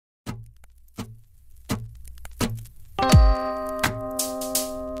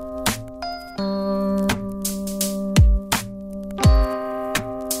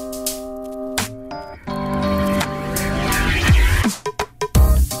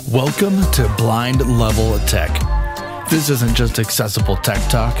Welcome to Blind Level Tech. This isn't just accessible tech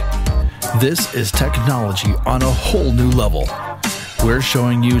talk. This is technology on a whole new level. We're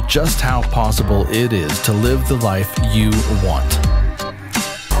showing you just how possible it is to live the life you want.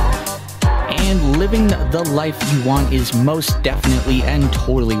 And living the life you want is most definitely and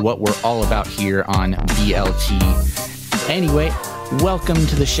totally what we're all about here on BLT. Anyway, welcome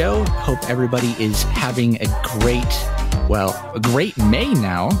to the show. Hope everybody is having a great May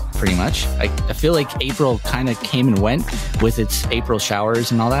now, pretty much. I feel like April kind of came and went with its April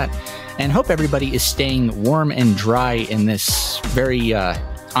showers and all that. And hope everybody is staying warm and dry in this very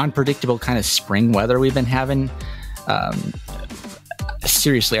unpredictable kind of spring weather we've been having.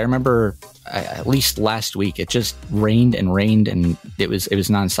 Seriously, I remember at least last week, it just rained and it was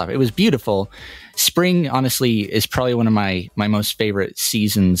nonstop. It was beautiful. Spring, honestly, is probably one of my most favorite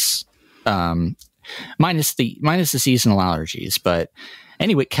seasons, minus the seasonal allergies. But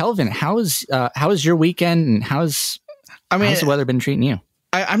anyway, Kelvin, how was your weekend, and how's the weather been treating you?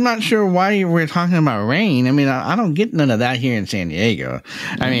 I'm not sure why we're talking about rain. I mean, I don't get none of that here in San Diego.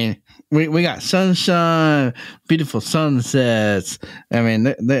 Mm-hmm. I mean, we got sunshine, beautiful sunsets. I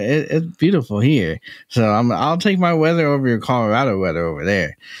mean, it's beautiful here. So I'll take my weather over your Colorado weather over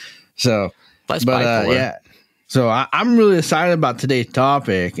there. So, yeah. So I'm really excited about today's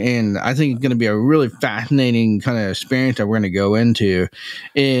topic, and I think it's going to be a really fascinating kind of experience that we're going to go into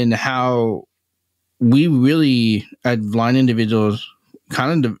in how we really, as blind individuals,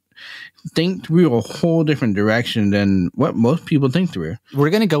 kind of think through a whole different direction than what most people think through. We're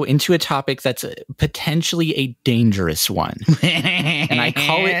going to go into a topic that's potentially a dangerous one. And I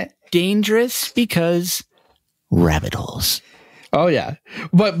call it dangerous because rabbit holes. Oh, yeah.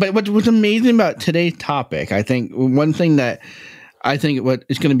 But what's amazing about today's topic, I think one thing that I think what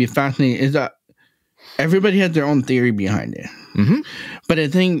is going to be fascinating is that everybody has their own theory behind it. Mm-hmm. But I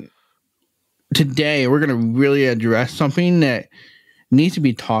think today we're going to really address something that needs to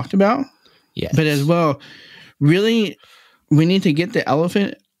be talked about. Yes. But as well, really, we need to get the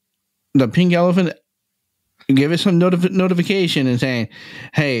pink elephant, give it some notification and saying,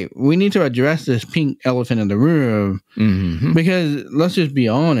 hey, we need to address this pink elephant in the room. Mm-hmm. Because let's just be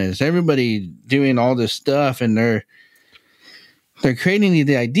honest, everybody doing all this stuff and they're creating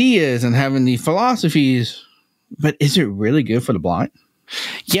these ideas and having these philosophies, but is it really good for the blind?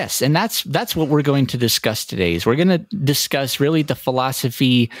 Yes, and that's what we're going to discuss today. Is we're going to discuss really the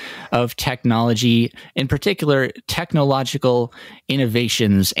philosophy of technology, in particular technological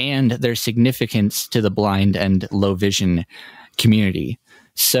innovations and their significance to the blind and low vision community.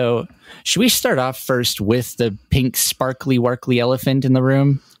 So, should we start off first with the pink sparkly warkly elephant in the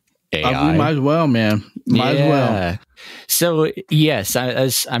room? AI. We might as well, man. Might as well. So, yes,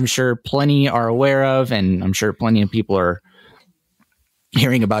 as I'm sure plenty are aware of, and I'm sure plenty of people are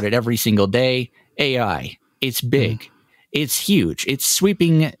hearing about it every single day. AI. It's big. It's huge. It's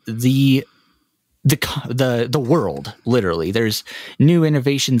sweeping the world, literally. There's new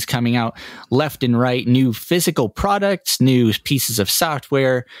innovations coming out left and right, new physical products, new pieces of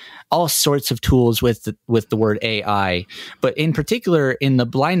software, all sorts of tools with the word AI. But in particular, in the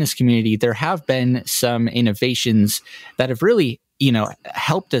blindness community, there have been some innovations that have really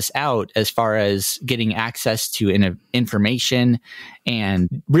helped us out as far as getting access to information and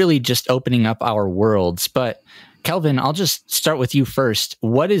really just opening up our worlds. But Kelvin, I'll just start with you first.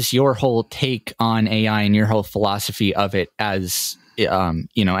 What is your whole take on AI and your whole philosophy of it as,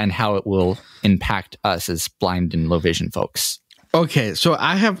 and how it will impact us as blind and low vision folks? Okay, so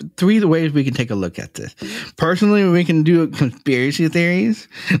I have three ways we can take a look at this. Personally, we can do conspiracy theories,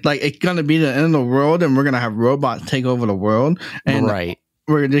 like it's going to be the end of the world and we're going to have robots take over the world, and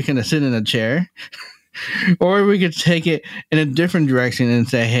we're just going to sit in a chair. Or we could take it in a different direction and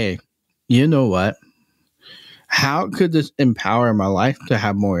say, hey, you know what? How could this empower my life to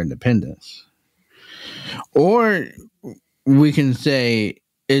have more independence? Or we can say,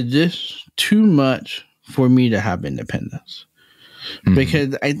 is this too much for me to have independence? Mm-hmm.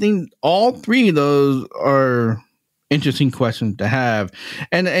 Because I think all three of those are interesting questions to have.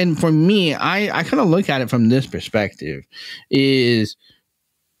 And for me, I kind of look at it from this perspective, is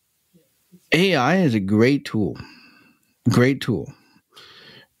AI is a great tool. Great tool.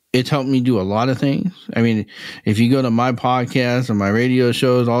 It's helped me do a lot of things. I mean, if you go to my podcast or my radio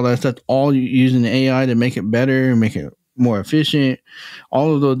shows, all that stuff, all using AI to make it better, make it more efficient,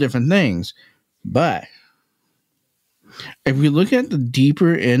 all of those different things. But if we look at the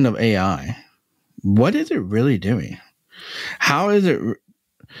deeper end of AI, what is it really doing? How is it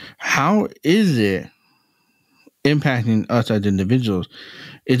impacting us as individuals?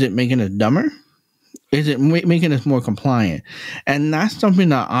 Is it making us dumber? Is it making us more compliant? And that's something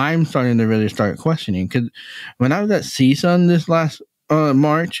that I'm starting to really start questioning. Because when I was at CSUN this last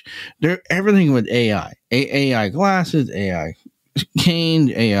March, everything with AI. AI glasses, AI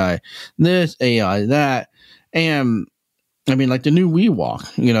canes, AI this, AI that. And I mean, like the new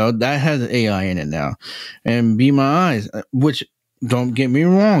WeWalk, that has AI in it now. And Be My Eyes, which, don't get me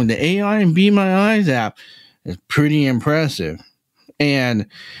wrong, the AI in Be My Eyes app is pretty impressive. And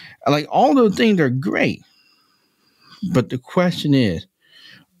like all those things are great. But the question is,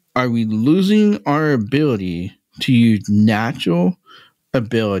 are we losing our ability to use natural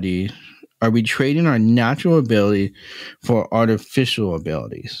abilities? Are we trading our natural ability for artificial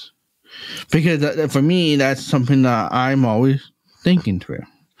abilities? Because for me, that's something that I'm always thinking through.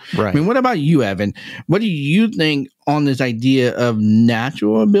 Right. I mean, what about you, Evan? What do you think on this idea of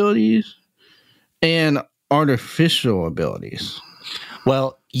natural abilities and artificial abilities?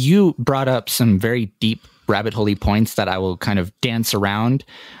 Well, you brought up some very deep rabbit hole points that I will kind of dance around.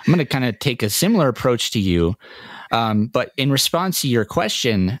 I'm going to kind of take a similar approach to you. But in response to your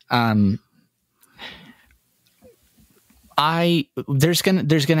question, there's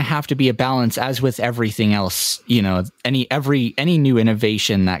gonna have to be a balance, as with everything else. Any new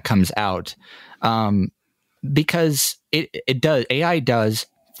innovation that comes out, because AI does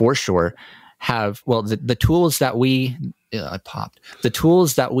for sure have the tools that the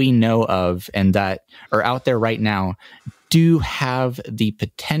tools that we know of and that are out there right now do have the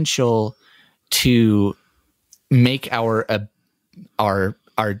potential to make our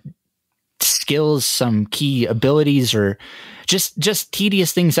skills, some key abilities, or just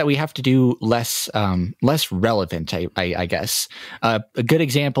tedious things that we have to do less relevant. I guess a good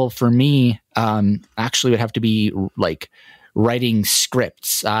example for me actually would have to be like writing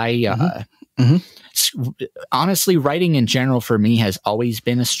scripts. Honestly, writing in general for me has always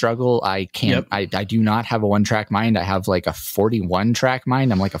been a struggle. I can't. Yep. I do not have a 1-track mind. I have like a 41-track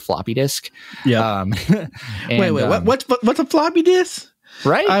mind. I'm like a floppy disk. Yeah. Wait. What's a floppy disk?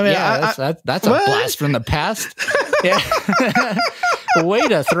 Right? I mean, that's a blast from the past. Yeah. Way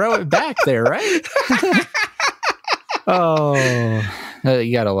to throw it back there, right? Oh,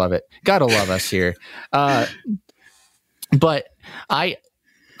 you gotta love it. Gotta love us here. But I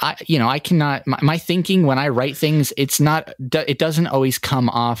cannot. My thinking when I write things, it doesn't always come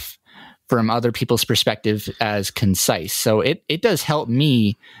off from other people's perspective as concise. So it does help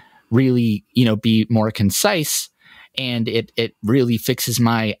me really, be more concise. And it really fixes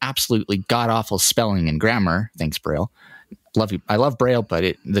my absolutely god-awful spelling and grammar. Thanks, Braille. Love you. I love Braille,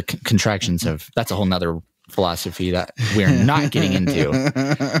 but the contractions that's a whole nother philosophy that we're not getting into.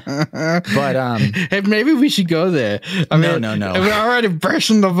 But hey, maybe we should go there. No. We're already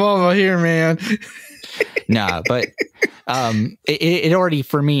bursting the bubble here, man. Nah, but it already,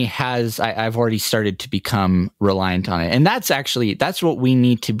 for me, I've already started to become reliant on it. And that's what we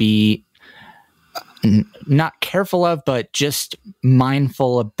need to be not careful of, but just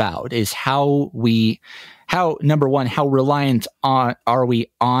mindful about, is number one, how reliant are we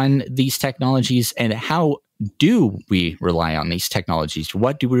on these technologies, and how do we rely on these technologies?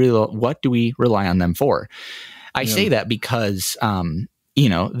 What do we rely on them for? I say that because,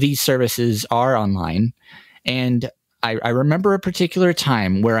 these services are online, and I remember a particular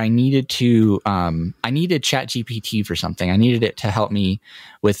time where I needed ChatGPT for something. I needed it to help me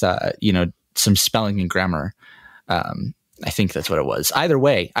with, some spelling and grammar. I think that's what it was. Either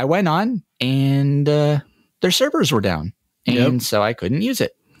way, I went on and their servers were down, and so I couldn't use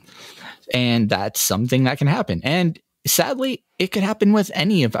it. And that's something that can happen. And sadly, it could happen with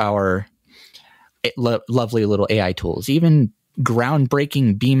any of our lovely little AI tools, even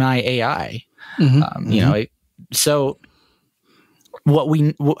groundbreaking Be My AI. So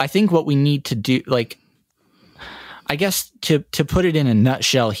I think what we need to do, like, I guess to put it in a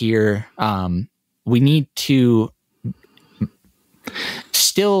nutshell here, we need to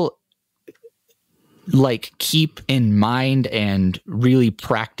still keep in mind and really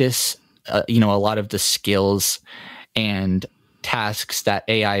practice, a lot of the skills and tasks that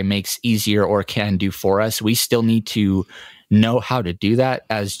AI makes easier or can do for us. We still need to know how to do that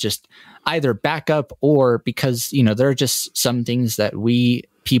as just either backup, or because, there are just some things that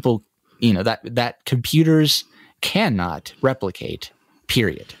that computers cannot replicate,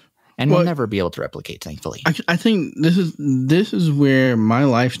 period. And we'll never be able to replicate, thankfully. I think this is where my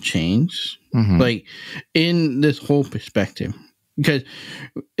life changed, like in this whole perspective. Because,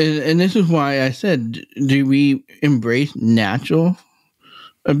 and this is why I said, do we embrace natural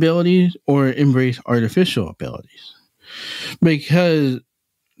abilities or embrace artificial abilities? Because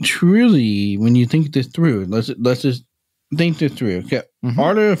truly, when you think this through, let's just think this through. Okay. Mm-hmm.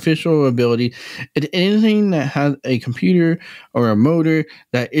 Artificial ability, anything that has a computer or a motor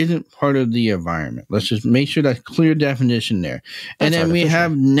that isn't part of the environment. Let's just make sure that's clear definition there. And then we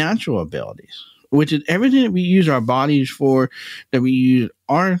have natural abilities, which is everything that we use our bodies for, that we use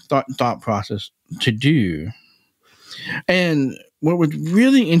our thought process to do. And what was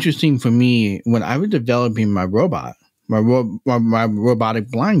really interesting for me when I was developing my robot, my robotic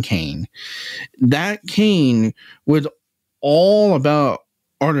blind cane, that cane was all about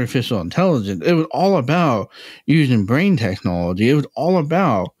artificial intelligence. It was all about using brain technology. It was all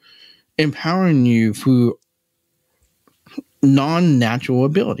about empowering you through non-natural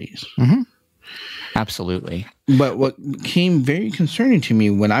abilities. Mm-hmm. Absolutely. But what became very concerning to me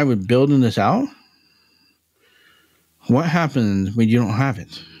when I was building this out, what happens when you don't have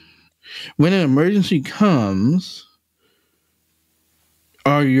it? When an emergency comes,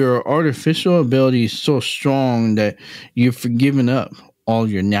 are your artificial abilities so strong that you've given up all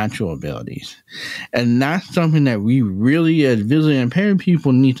your natural abilities? And that's something that we really, as visually impaired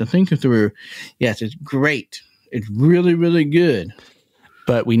people, need to think through. Yes, it's great. It's really, really good.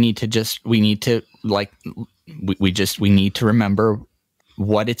 But we need to remember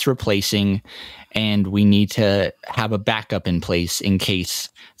what it's replacing, and we need to have a backup in place in case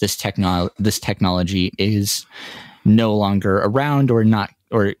this technology is no longer around or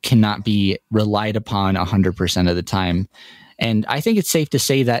cannot be relied upon 100% of the time. And I think it's safe to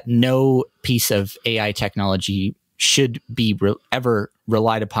say that no piece of AI technology should be ever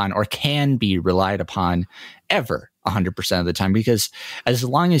relied upon or can be relied upon ever 100% of the time, because as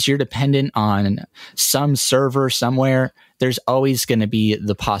long as you're dependent on some server somewhere, there's always going to be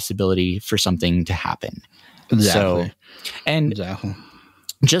the possibility for something to happen. Exactly. Exactly.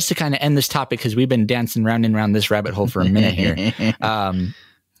 Just to kind of end this topic, because we've been dancing round and round this rabbit hole for a minute here.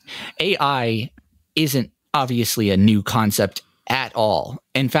 AI isn't obviously a new concept at all.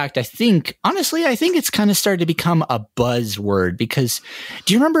 In fact, I think it's kind of started to become a buzzword, because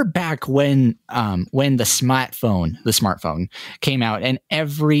do you remember back when the smartphone came out and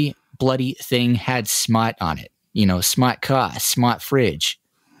every bloody thing had smart on it? You know, smart car, smart fridge.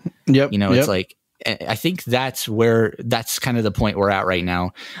 Yep. You know, it's like, I think that's kind of the point we're at right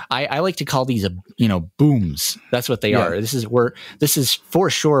now. I like to call these, booms. That's what they are. This is for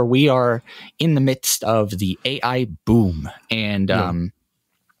sure. We are in the midst of the AI boom. And,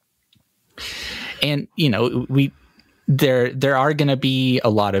 there are going to be a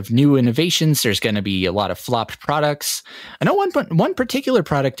lot of new innovations. There's going to be a lot of flopped products. I know one particular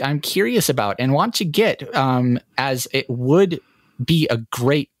product I'm curious about and want to get, as it would be a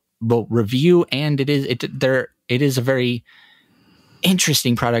great review, and it is a very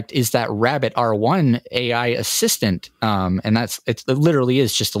interesting product, is that Rabbit R1 AI assistant, and it literally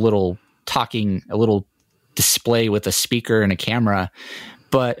is just a little display with a speaker and a camera,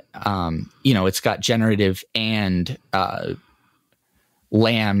 but it's got generative and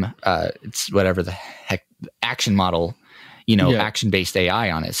LAM, it's whatever the heck, action model, action-based AI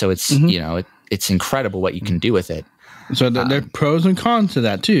on it. So it's it's incredible what you can do with it. So there are pros and cons to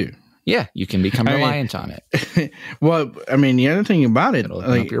that too. Yeah, you can become reliant on it. Well, I mean, the other thing about it, it'll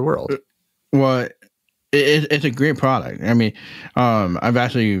open up your world. Well, it's a great product. I mean, I've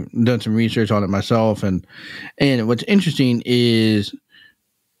actually done some research on it myself, and what's interesting is,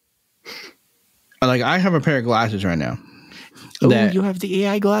 like, I have a pair of glasses right now. Oh, you have the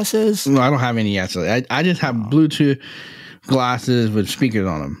AI glasses? No, I don't have any yet. So I just have Bluetooth glasses with speakers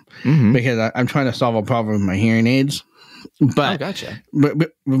on them, because I'm trying to solve a problem with my hearing aids. But, gotcha. But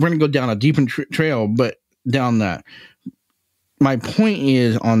we're going to go down a deep trail, but down that. My point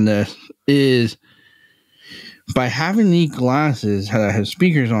is on this is, by having these glasses that have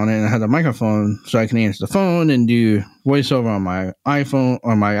speakers on it and have a microphone, so I can answer the phone and do voiceover on my iPhone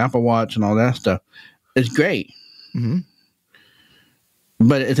or my Apple Watch and all that stuff, it's great. Mm-hmm.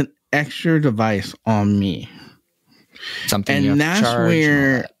 But it's an extra device on me. Something, and that's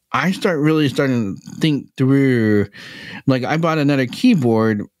where I starting to think through. Like, I bought another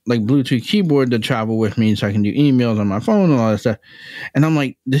keyboard, like Bluetooth keyboard, to travel with me so I can do emails on my phone and all that stuff. And I'm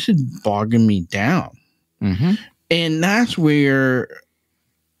like, this is bogging me down. Mm-hmm. And that's where,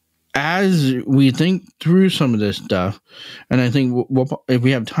 as we think through some of this stuff, and I think if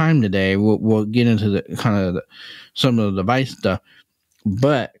we have time today, we'll get into the kind of some of the device stuff.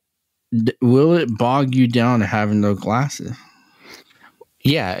 But will it bog you down to having those glasses?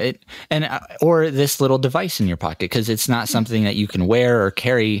 Yeah, or this little device in your pocket, because it's not something that you can wear or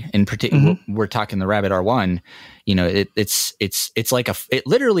carry. In particular, we're talking the Rabbit R1. It's like it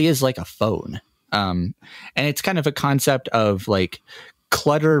literally is like a phone. And it's kind of a concept of like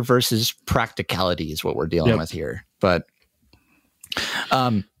clutter versus practicality is what we're dealing with here. But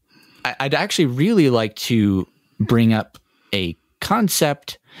I'd actually really like to bring up a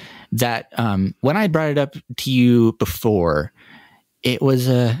concept that when I brought it up to you before, it was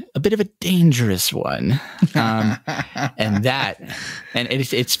a bit of a dangerous one. And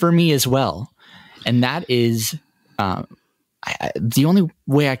it's for me as well. And that is the only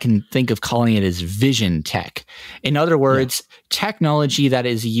way I can think of calling it is vision tech. In other words, technology that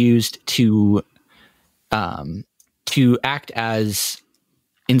is used to act as,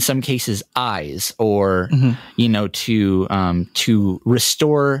 in some cases, eyes, or to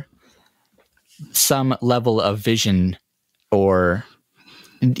restore some level of vision. Or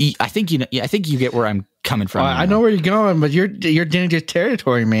I think you get where I'm coming from. I know where you're going, but you're dangerous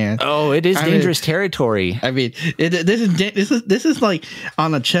territory, man. Oh, it is dangerous territory. I mean, this is like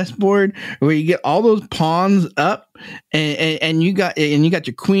on a chessboard where you get all those pawns up, and you got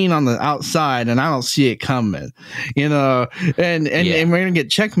your queen on the outside, and I don't see it coming, and we're gonna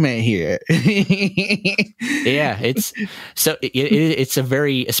get checkmate here. Yeah, it's a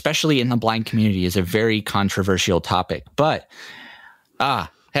very, especially in the blind community, is a very controversial topic, but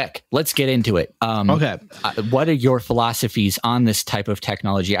heck, let's get into it. Okay. What are your philosophies on this type of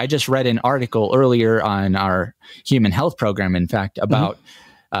technology? I just read an article earlier on our human health program, in fact, about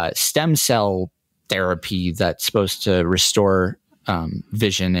stem cell therapy that's supposed to restore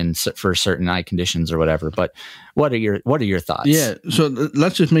vision and for certain eye conditions or whatever. But what are your thoughts? Yeah. So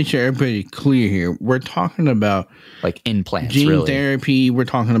let's just make sure everybody clear here. We're talking about like implants, gene therapy. We're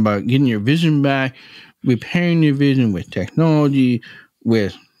talking about getting your vision back, repairing your vision with technology,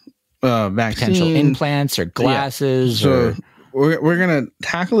 with vaccines, potential implants or glasses. Yeah. So we're gonna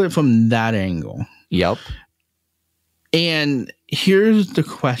tackle it from that angle. Yep. And here's the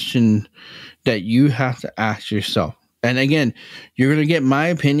question that you have to ask yourself. And again, you're gonna get my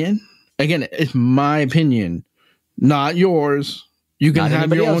opinion. Again, it's my opinion, not yours. You can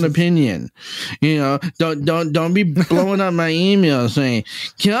have your own opinion. Don't be blowing up my email saying,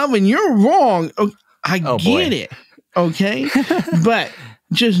 Kelvin, you're wrong. I get it. Okay. But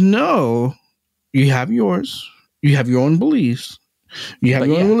just know you have yours. You have your own beliefs. You have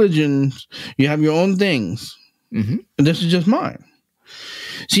your own religions. You have your own things. Mm-hmm. And this is just mine.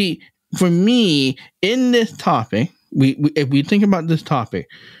 See, for me, in this topic, if we think about this topic,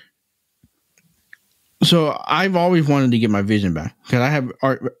 so I've always wanted to get my vision back because I have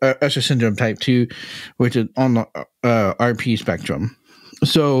Usher syndrome type 2, which is on the RP spectrum.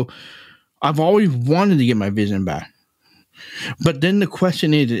 So I've always wanted to get my vision back. But then the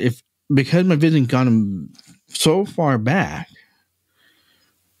question is, because my vision gone so far back,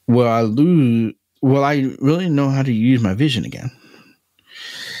 will I really know how to use my vision again?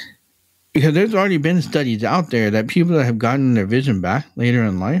 Because there's already been studies out there that people that have gotten their vision back later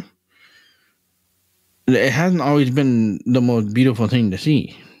in life, it hasn't always been the most beautiful thing to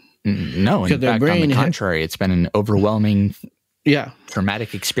see. No, in fact, on the contrary, it's been an overwhelming,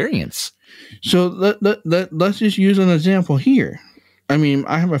 traumatic experience. So let's just use an example here. I mean,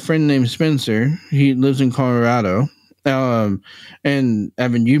 I have a friend named Spencer. He lives in Colorado. And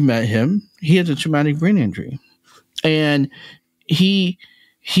Evan, you met him. He has a traumatic brain injury. And he's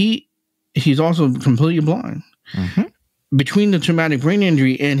also completely blind. Mm-hmm. Between the traumatic brain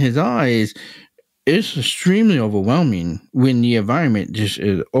injury and his eyes, it's extremely overwhelming when the environment just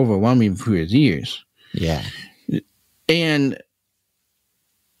is overwhelming for his ears. Yeah. And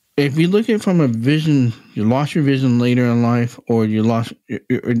if you look at it from a vision, you lost your vision later in life, or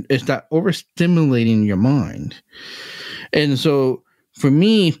it's that overstimulating your mind. And so for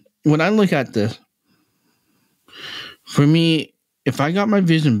me, when I look at this, for me, if I got my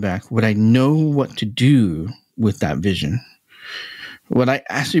vision back, would I know what to do with that vision? Would I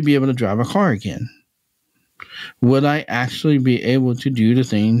actually be able to drive a car again? Would I actually be able to do the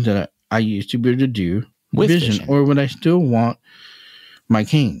things that I used to be able to do with vision? Or would I still want my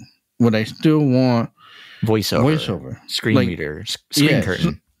cane? Would I still want voiceover, screen reader, screen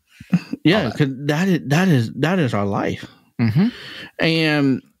curtain? Yeah, because that is our life. Mm-hmm.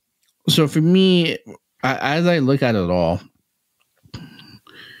 And so for me, as I look at it all,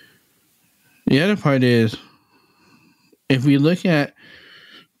 the other part is, if we look at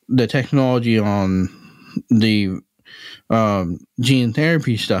the technology on the gene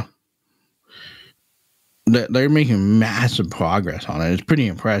therapy stuff, that they're making massive progress on it. It's pretty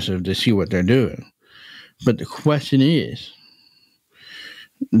impressive to see what they're doing. But the question is,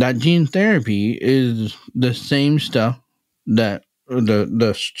 that gene therapy is the same stuff that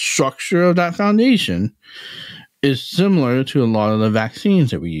the structure of that foundation is similar to a lot of the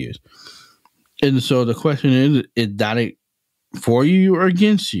vaccines that we use. And so the question is that it for you or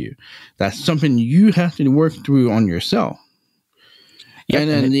against you? That's something you have to work through on yourself. Yep, and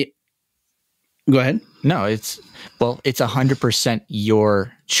then go ahead. No, it's 100%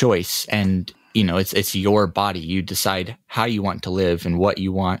 your choice, and it's your body. You decide how you want to live and what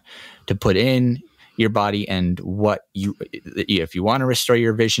you want to put in your body, and if you want to restore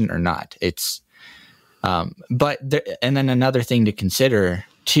your vision or not. It's and then another thing to consider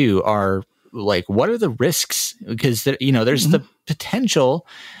too are like, what are the risks? Because there's the potential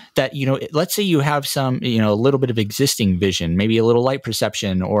that, let's say you have some, a little bit of existing vision, maybe a little light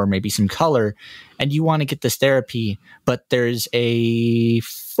perception or maybe some color, and you want to get this therapy, but there's a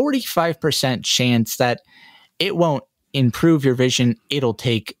 45% chance that it won't improve your vision. It'll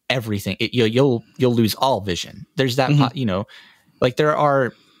take everything. You'll lose all vision. There's that, like there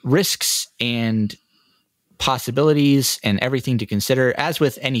are risks and possibilities and everything to consider, as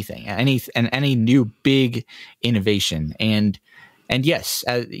with anything, any new big innovation. And yes,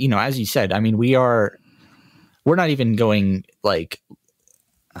 as you said, I mean, we're not even going like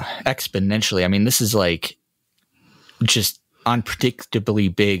exponentially. I mean, this is like just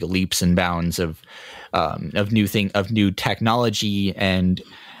unpredictably big leaps and bounds of new technology and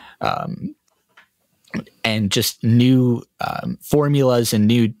just new formulas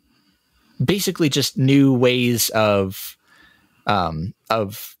and basically just new ways of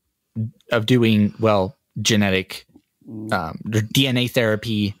doing genetic DNA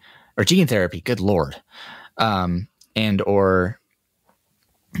therapy or gene therapy. Good Lord. And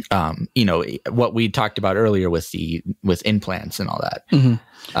what we talked about earlier with implants and all that.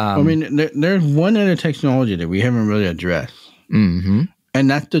 Mm-hmm. I mean, there's one other technology that we haven't really addressed, and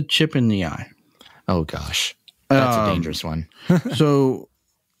that's the chip in the eye. Oh gosh, that's a dangerous one. So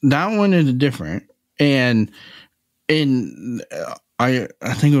that one is different, and I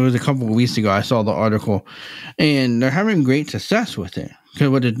think it was a couple of weeks ago I saw the article, and they're having great success with it, because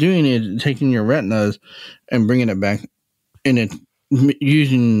what they're doing is taking your retinas and bringing it back, and it's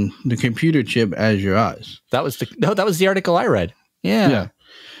using the computer chip as your eyes. That was the article I read. Yeah.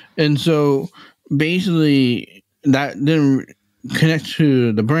 And so basically that then connects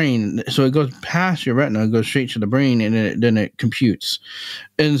to the brain, so it goes past your retina, it goes straight to the brain, and then it computes.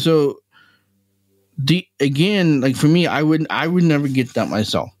 And so like for me, I would never get that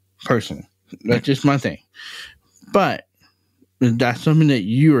myself personally. That's just my thing. But if that's something that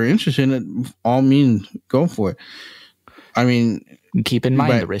you are interested in, all means go for it. I mean, keep in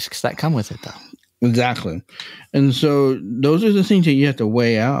mind the risks that come with it, though. Exactly. And so those are the things that you have to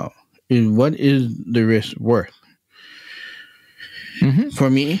weigh out. Is what is the risk worth? Mm-hmm. For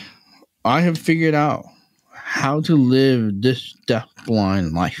me, I have figured out how to live this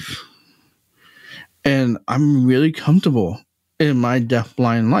deafblind life. And I'm really comfortable in my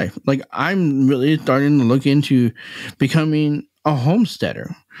deafblind life. Like, I'm really starting to look into becoming a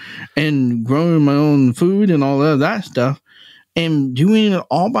homesteader and growing my own food and all of that stuff and doing it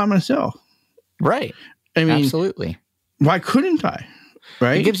all by myself. Right. I mean, absolutely. Why couldn't I?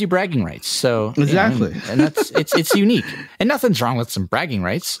 Right. It gives you bragging rights. So exactly. And that's it's unique. And nothing's wrong with some bragging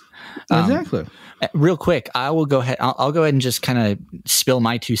rights. Exactly. Real quick, I'll go ahead and just kind of spill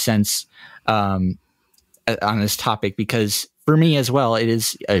my 2 cents on this topic, because for me as well, it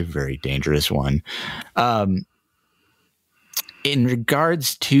is a very dangerous one. In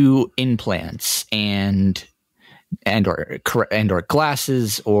regards to implants and or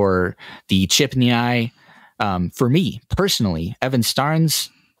glasses or the chip in the eye, for me personally, Evan Starnes,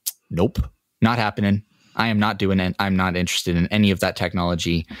 nope, not happening. I am not doing it. I'm not interested in any of that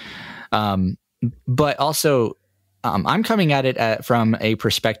technology. But also, I'm coming at it from a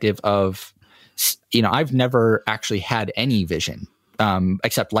perspective of, I've never actually had any vision,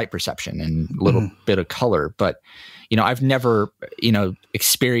 except light perception and a little bit of color. But, I've never,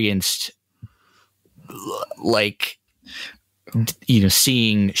 experienced like,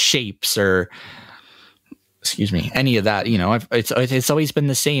 seeing shapes or, any of that. It's always been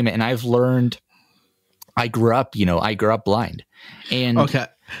the same. And I've learned, I grew up blind. And okay.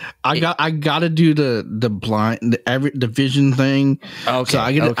 I got to do the blind, the vision thing. Okay. So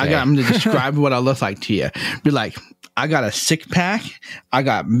I'm going to describe what I look like to you. Be like, I got a six pack, I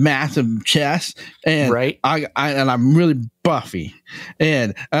got massive chest, and right. And I'm really buffy,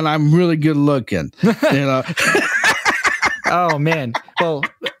 and I'm really good looking. Oh man. Well,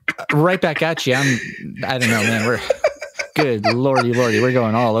 right back at you. I don't know, man. We're good lordy, we're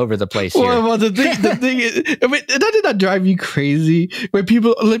going all over the place here. Well, the thing is, I mean, that did not drive you crazy? When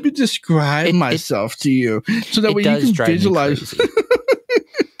people, let me describe myself to you, so that way you can visualize.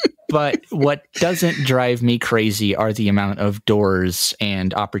 But what doesn't drive me crazy are the amount of doors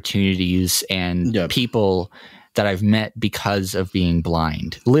and opportunities and people that I've met because of being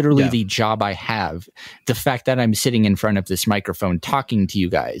blind. Literally the job I have, the fact that I'm sitting in front of this microphone talking to you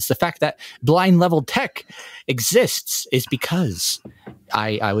guys, the fact that blind level tech exists is because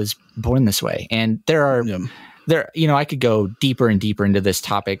I was born this way. And there are, I could go deeper and deeper into this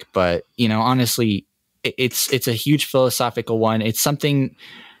topic, but honestly, it's a huge philosophical one. It's something,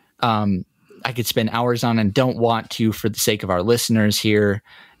 I could spend hours on and don't want to for the sake of our listeners here.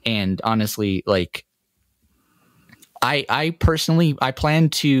 And honestly, like I personally plan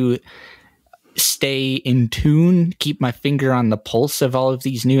to stay in tune, keep my finger on the pulse of all of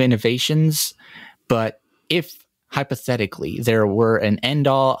these new innovations. But if hypothetically there were an end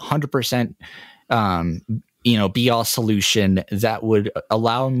all 100%, be all solution that would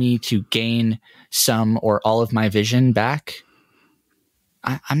allow me to gain some or all of my vision back,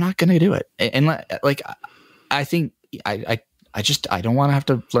 I'm not going to do it. And like, I think I don't want to have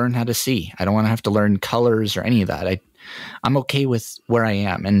to learn how to see. I don't want to have to learn colors or any of that. I'm okay with where I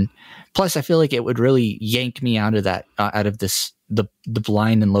am. And plus I feel like it would really yank me out of that, out of this, the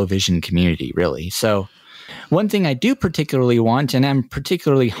blind and low vision community, really. So one thing I do particularly want, and I'm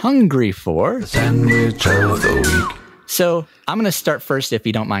particularly hungry for, Sandwich of the week. So I'm going to start first, if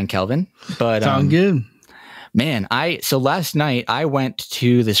you don't mind, Kelvin. But sound good. Man, so last night I went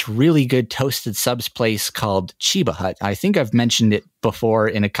to this really good toasted subs place called Chiba Hut. I think I've mentioned it before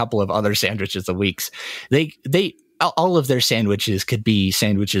in a couple of other sandwiches of the weeks. They all of their sandwiches could be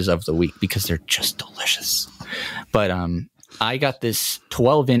sandwiches of the week because they're just delicious. But I got this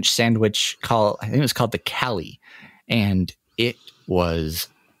 12-inch sandwich I think it was called the Cali, and it was,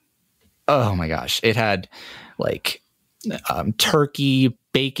 oh my gosh, it had like turkey,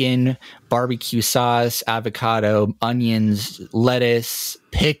 bacon, barbecue sauce, avocado, onions, lettuce,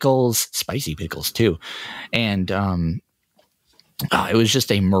 pickles, spicy pickles too. And it was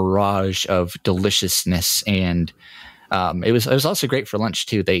just a mirage of deliciousness. And it was also great for lunch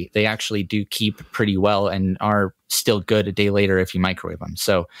too. They actually do keep pretty well and are still good a day later if you microwave them.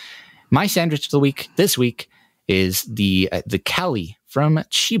 So my sandwich of the week this week is the Cali from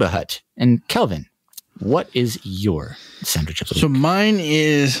Chiba Hut. And Kelvin, what is your sandwich of the week? So mine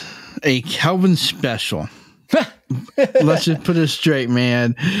is a Kelvin special. Let's just put it straight,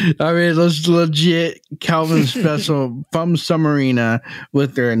 man. I mean, it's legit Kelvin special from Summerina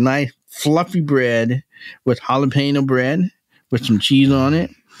with their nice fluffy bread with jalapeno bread with some cheese on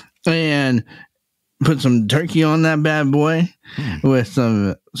it, and put some turkey on that bad boy with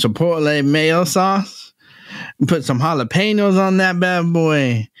some chipotle mayo sauce. Put some jalapenos on that bad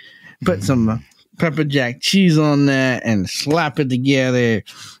boy. Put some pepper jack cheese on that and slap it together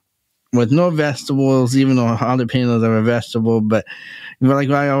with no vegetables, even though jalapenos are a vegetable. But like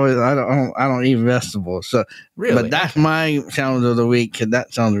I don't eat vegetables. So, really, but that's my sandwich of the week because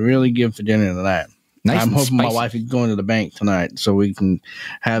that sounds really good for dinner tonight. Nice. I'm hoping spicy. my wife is going to the bank tonight so we can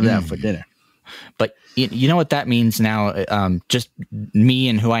have that for dinner. But you know what that means now? Just me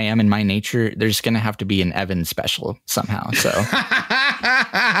and who I am and my nature, there's going to have to be an Evan special somehow. So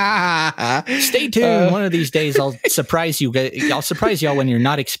stay tuned. One of these days, I'll surprise you. I'll surprise y'all when you're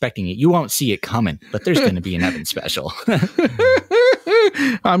not expecting it. You won't see it coming, but there's going to be an Evan special.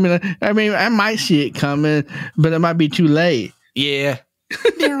 I mean, I might see it coming, but it might be too late. Yeah.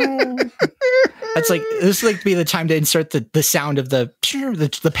 This like be the time to insert the sound of the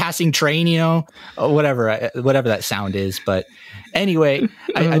passing train, or whatever that sound is. But anyway,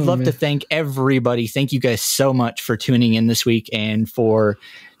 I'd love to thank everybody. Thank you guys so much for tuning in this week and for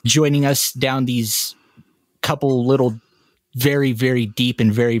joining us down these couple little very, very deep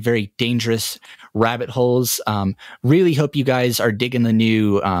and very, very dangerous rabbit holes. Really hope you guys are digging the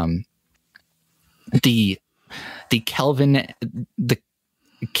new the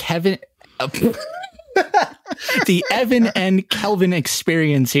Evan and Kelvin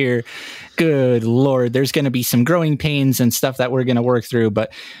experience here. Good Lord, there's going to be some growing pains and stuff that we're going to work through,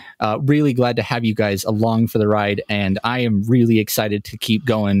 but really glad to have you guys along for the ride. And I am really excited to keep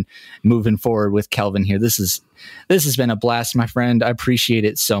going, moving forward with Kelvin here. This has been a blast, my friend. I appreciate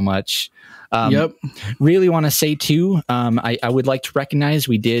it so much. Really want to say too, I would like to recognize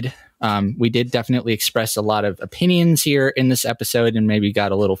we did definitely express a lot of opinions here in this episode and maybe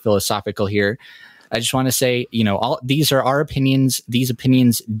got a little philosophical here. I just want to say, all these are our opinions. These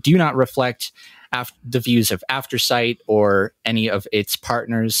opinions do not reflect the views of Aftersight or any of its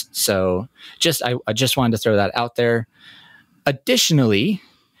partners. So I just wanted to throw that out there. Additionally,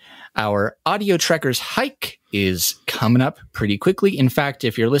 our Audio Trekkers hike is coming up pretty quickly. In fact,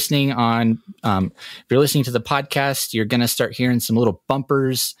 if you're listening to the podcast, you're going to start hearing some little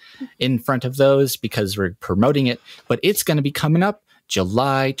bumpers in front of those because we're promoting it, but it's going to be coming up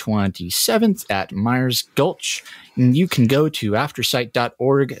July 27th at Myers Gulch. And you can go to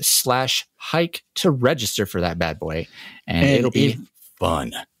aftersight.org/hike to register for that bad boy. And it'll be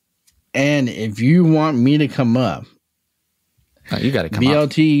fun. And if you want me to come up, you got to come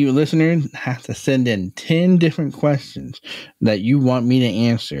BLT up. Listeners have to send in 10 different questions that you want me to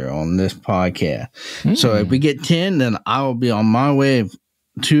answer on this podcast. So if we get 10, then I will be on my way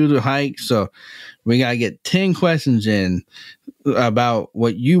to the hike. So we got to get 10 questions in about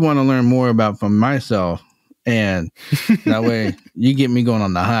what you want to learn more about from myself. And that way you get me going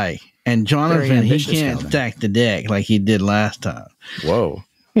on the hike. And Jonathan, he can't stack the deck like he did last time. Whoa.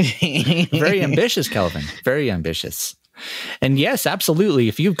 Very ambitious, Kelvin. Very ambitious. And yes, absolutely.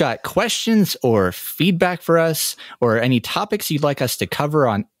 If you've got questions or feedback for us or any topics you'd like us to cover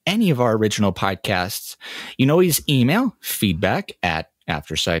on any of our original podcasts, you can always email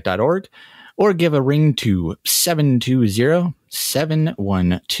feedback@aftersight.org or give a ring to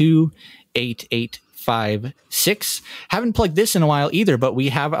 720-712-8856. Haven't plugged this in a while either, but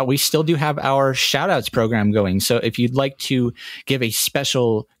we still do have our shout-outs program going. So if you'd like to give a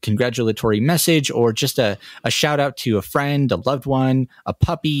special congratulatory message or just a shout-out to a friend, a loved one, a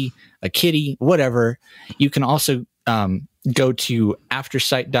puppy, a kitty, whatever, you can also go to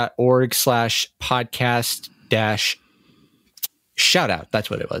aftersight.org/podcast-shoutout.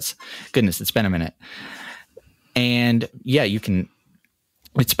 That's what it was. Goodness, it's been a minute. And yeah, you can...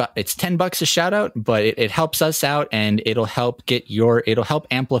 It's $10 a shout out, but it helps us out and it'll help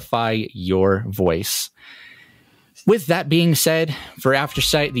amplify your voice. With that being said, for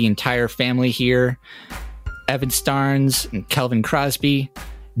Aftersight, the entire family here, Evan Starnes and Kelvin Crosby,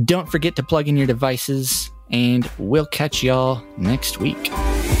 don't forget to plug in your devices and we'll catch y'all next week.